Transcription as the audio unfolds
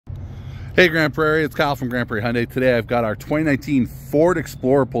Hey Grand Prairie, it's Kyle from Grand Prairie Hyundai. Today I've got our 2019 Ford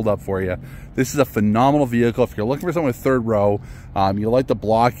Explorer pulled up for you. This is a phenomenal vehicle. If you're looking for something with third row, you like the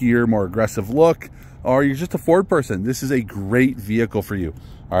blockier, more aggressive look, or you're just a Ford person, this is a great vehicle for you.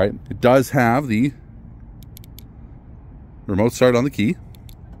 All right, it does have the remote start on the key,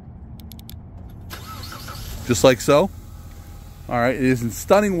 just like so. All right, it is in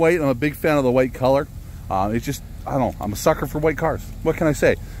stunning white. I'm a big fan of the white color. It's just, I don't know, I'm a sucker for white cars. What can I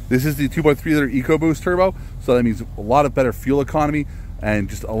say? This is the 2.3 liter EcoBoost turbo, so that means a lot of better fuel economy and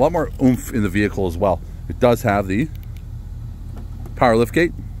just a lot more oomph in the vehicle as well. It does have the power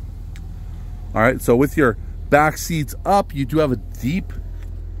liftgate. All right, so with your back seats up, you do have a deep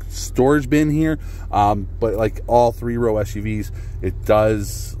storage bin here, but like all three-row SUVs, it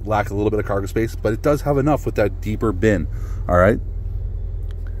does lack a little bit of cargo space, but it does have enough with that deeper bin. All right,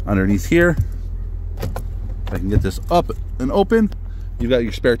 underneath here, I can get this up and open. You've got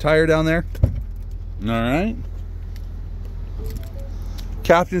your spare tire down there. All right.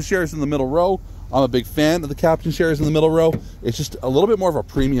 Captain's chairs in the middle row. I'm a big fan of the captain's chairs in the middle row. It's just a little bit more of a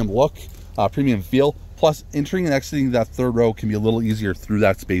premium look, premium feel. Plus, entering and exiting that third row can be a little easier through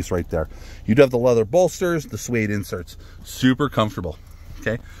that space right there. You do have the leather bolsters, the suede inserts. Super comfortable,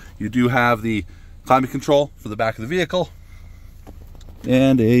 okay? You do have the climate control for the back of the vehicle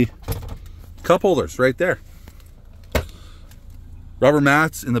and a cup holders right there. Rubber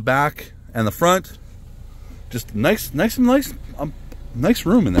mats in the back and the front. Just nice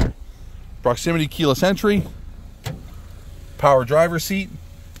room in there. Proximity keyless entry. Power driver seat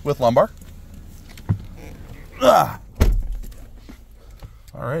with lumbar.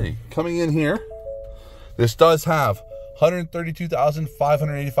 Alrighty, coming in here, this does have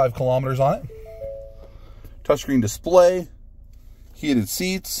 132,585 kilometers on it. Touchscreen display, heated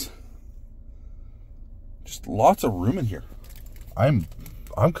seats. Just lots of room in here. I'm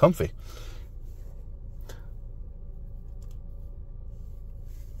comfy.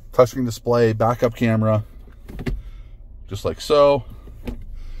 Touchscreen display, backup camera, just like so.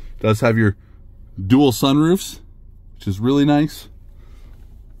 Does have your dual sunroofs, which is really nice.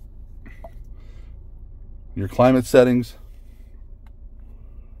 Your climate settings,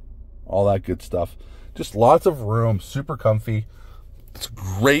 all that good stuff. Just lots of room, super comfy. It's a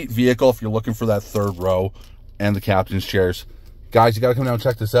great vehicle if you're looking for that third row and the captain's chairs. Guys, you got to come down and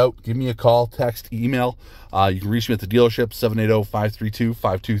check this out. Give me a call, text, email. You can reach me at the dealership,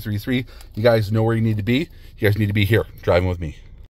 780-532-5233. You guys know where you need to be. You guys need to be here driving with me.